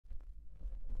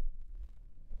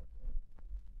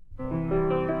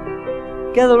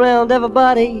Gather round,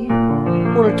 everybody.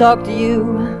 Wanna talk to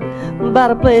you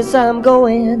about a place I'm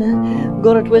going.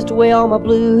 Gonna twist away all my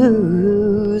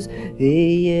blues.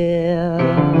 Hey, yeah.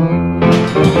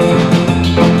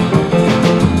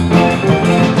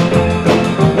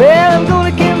 Well, I'm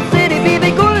going to Kansas City,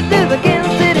 baby. Gonna do the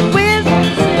Kansas City quiz.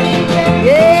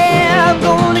 Yeah, I'm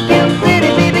going to Kansas City,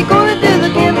 baby. Gonna do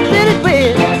the Kansas City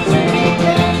quiz.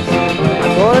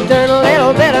 I'm gonna turn a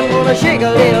little bit. I'm gonna shake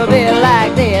a little bit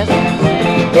like this.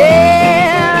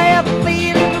 Yeah, if I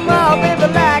feel in the mall, baby,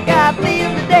 like I feel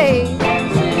today.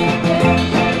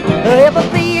 If I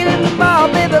feel in the mall,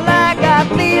 baby, like I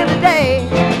feel today.